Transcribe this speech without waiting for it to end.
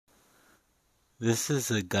This is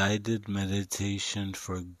a guided meditation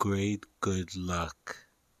for great good luck.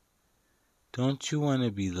 Don't you want to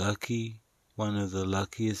be lucky, one of the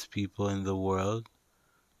luckiest people in the world?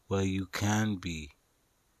 Well, you can be.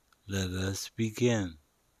 Let us begin.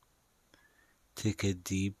 Take a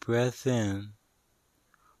deep breath in,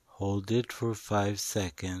 hold it for 5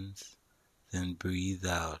 seconds, then breathe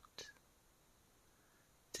out.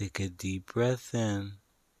 Take a deep breath in,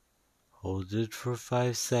 hold it for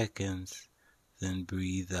 5 seconds, then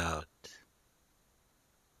breathe out.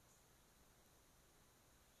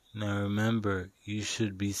 Now remember, you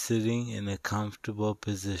should be sitting in a comfortable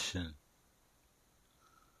position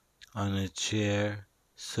on a chair,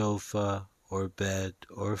 sofa, or bed,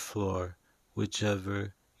 or floor,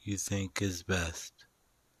 whichever you think is best.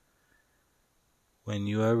 When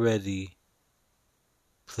you are ready,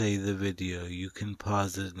 play the video. You can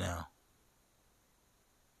pause it now.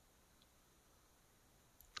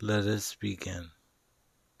 Let us begin.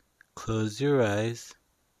 Close your eyes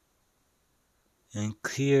and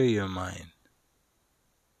clear your mind.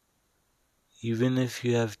 Even if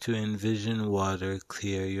you have to envision water,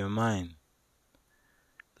 clear your mind.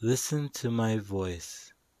 Listen to my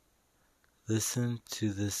voice. Listen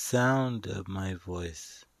to the sound of my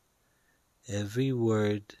voice. Every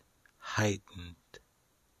word heightened.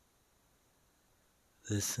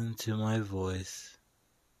 Listen to my voice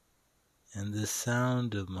and the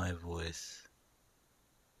sound of my voice.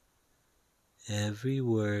 Every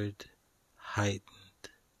word heightened.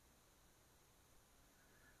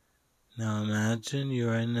 Now imagine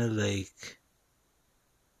you're in a lake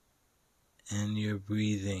and you're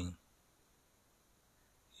breathing.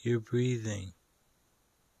 You're breathing.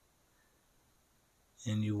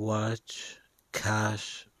 And you watch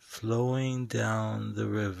cash flowing down the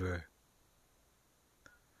river.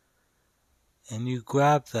 And you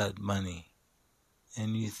grab that money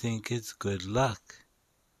and you think it's good luck.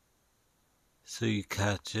 So you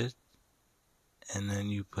catch it and then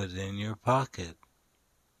you put it in your pocket.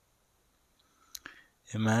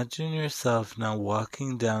 Imagine yourself now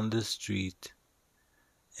walking down the street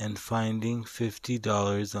and finding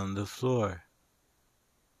 $50 on the floor.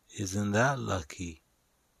 Isn't that lucky?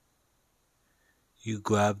 You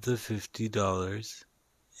grab the $50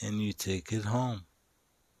 and you take it home.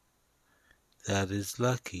 That is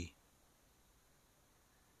lucky.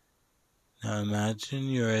 Now imagine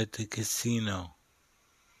you're at the casino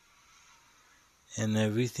and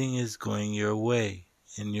everything is going your way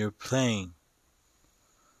and you're playing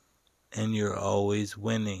and you're always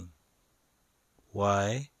winning.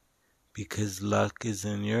 Why? Because luck is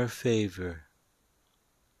in your favor.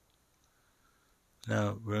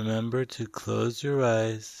 Now remember to close your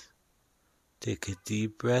eyes, take a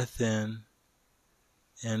deep breath in,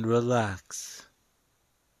 and relax.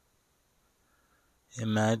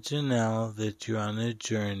 Imagine now that you're on a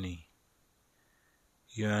journey.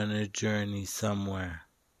 You're on a journey somewhere.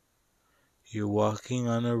 You're walking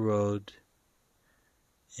on a road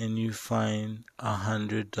and you find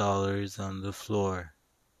 $100 on the floor.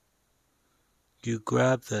 You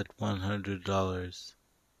grab that $100.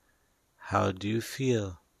 How do you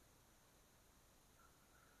feel?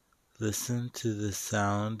 Listen to the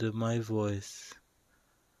sound of my voice.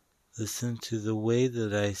 Listen to the way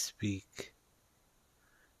that I speak.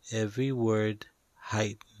 Every word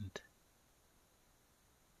heightened.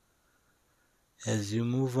 As you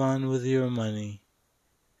move on with your money,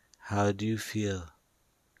 how do you feel?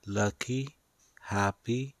 Lucky?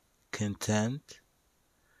 Happy? Content?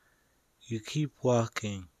 You keep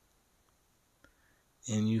walking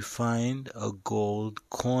and you find a gold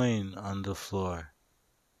coin on the floor.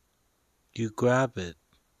 You grab it.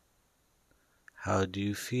 How do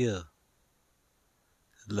you feel?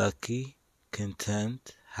 Lucky?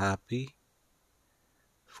 Content? Happy?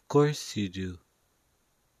 Of course you do.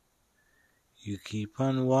 You keep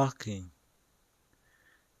on walking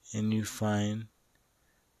and you find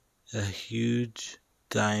a huge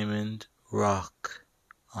diamond rock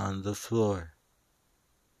on the floor.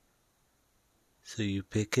 So you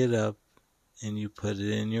pick it up and you put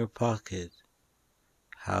it in your pocket.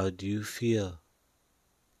 How do you feel?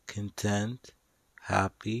 Content?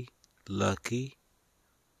 Happy? Lucky?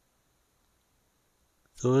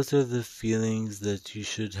 Those are the feelings that you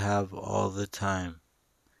should have all the time.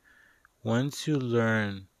 Once you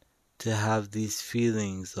learn to have these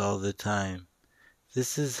feelings all the time,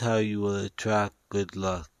 this is how you will attract good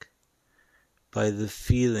luck. By the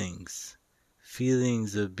feelings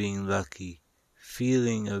of being lucky,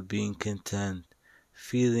 feeling of being content,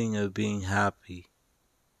 feeling of being happy.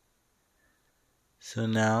 So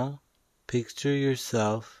now, picture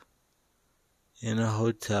yourself in a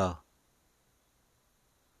hotel.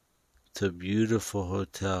 to beautiful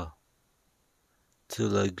hotel, to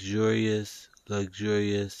luxurious,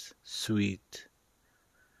 luxurious suite.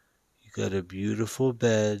 You got a beautiful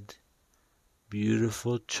bed,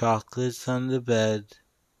 beautiful chocolates on the bed.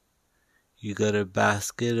 You got a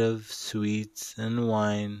basket of sweets and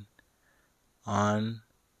wine on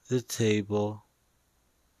the table,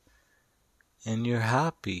 and you're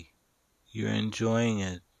happy. You're enjoying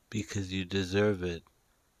it because you deserve it.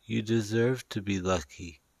 You deserve to be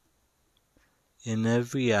lucky in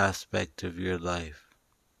every aspect of your life.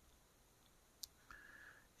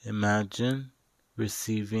 Imagine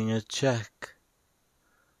receiving a check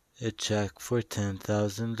for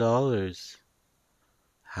 $10,000.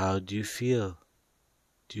 How do you feel?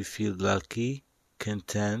 Do you feel lucky,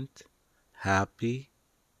 content, happy?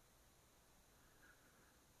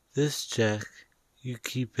 This check, you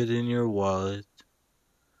keep it in your wallet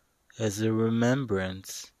as a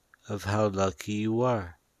remembrance of how lucky you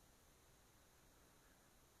are.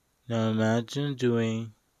 Now imagine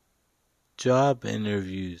doing job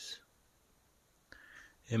interviews.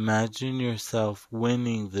 Imagine yourself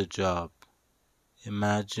winning the job.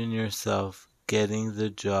 Imagine yourself getting the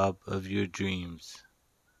job of your dreams.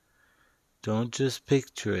 Don't just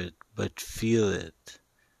picture it, but feel it.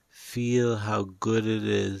 Feel how good it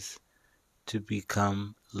is to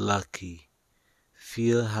become lucky.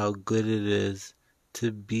 Feel how good it is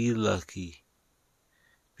to be lucky.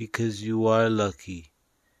 Because you are lucky.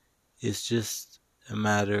 It's just a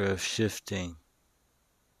matter of shifting.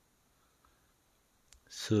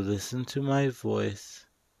 So listen to my voice.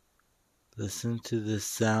 Listen to the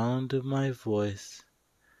sound of my voice.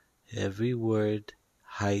 Every word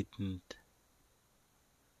heightened.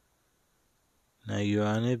 Now you're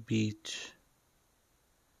on a beach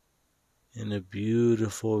in a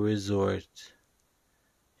beautiful resort,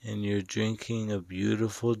 and you're drinking a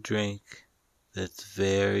beautiful drink that's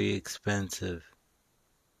very expensive.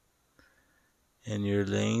 And you're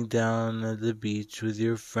laying down at the beach with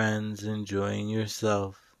your friends, enjoying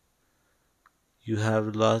yourself. You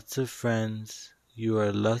have lots of friends. You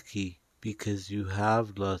are lucky because you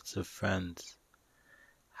have lots of friends.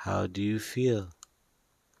 How do you feel?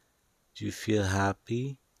 Do you feel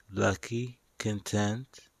happy, lucky,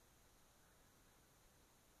 content?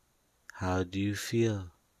 How do you feel?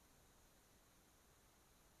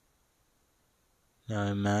 Now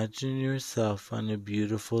imagine yourself on a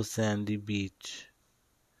beautiful sandy beach.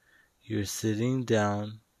 You're sitting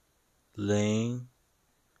down, laying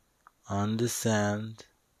on the sand,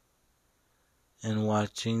 and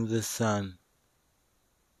watching the sun.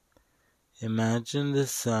 Imagine the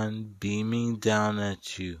sun beaming down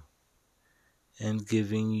at you and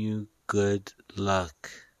giving you good luck.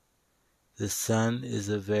 The sun is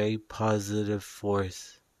a very positive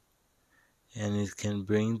force, and it can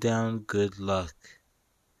bring down good luck.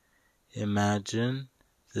 Imagine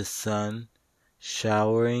the sun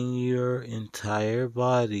showering your entire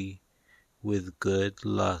body with good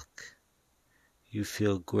luck. You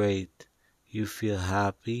feel great, you feel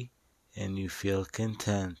happy, and you feel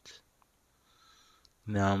content.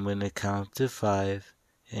 Now I'm going to count to 5,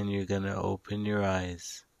 and you're going to open your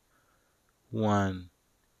eyes. 1,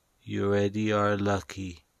 you already are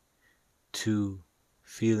lucky. 2,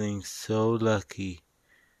 feeling so lucky.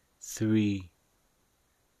 3,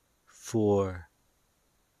 4,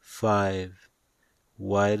 5,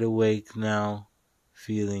 wide awake now,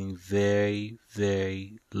 feeling very,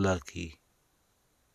 very lucky.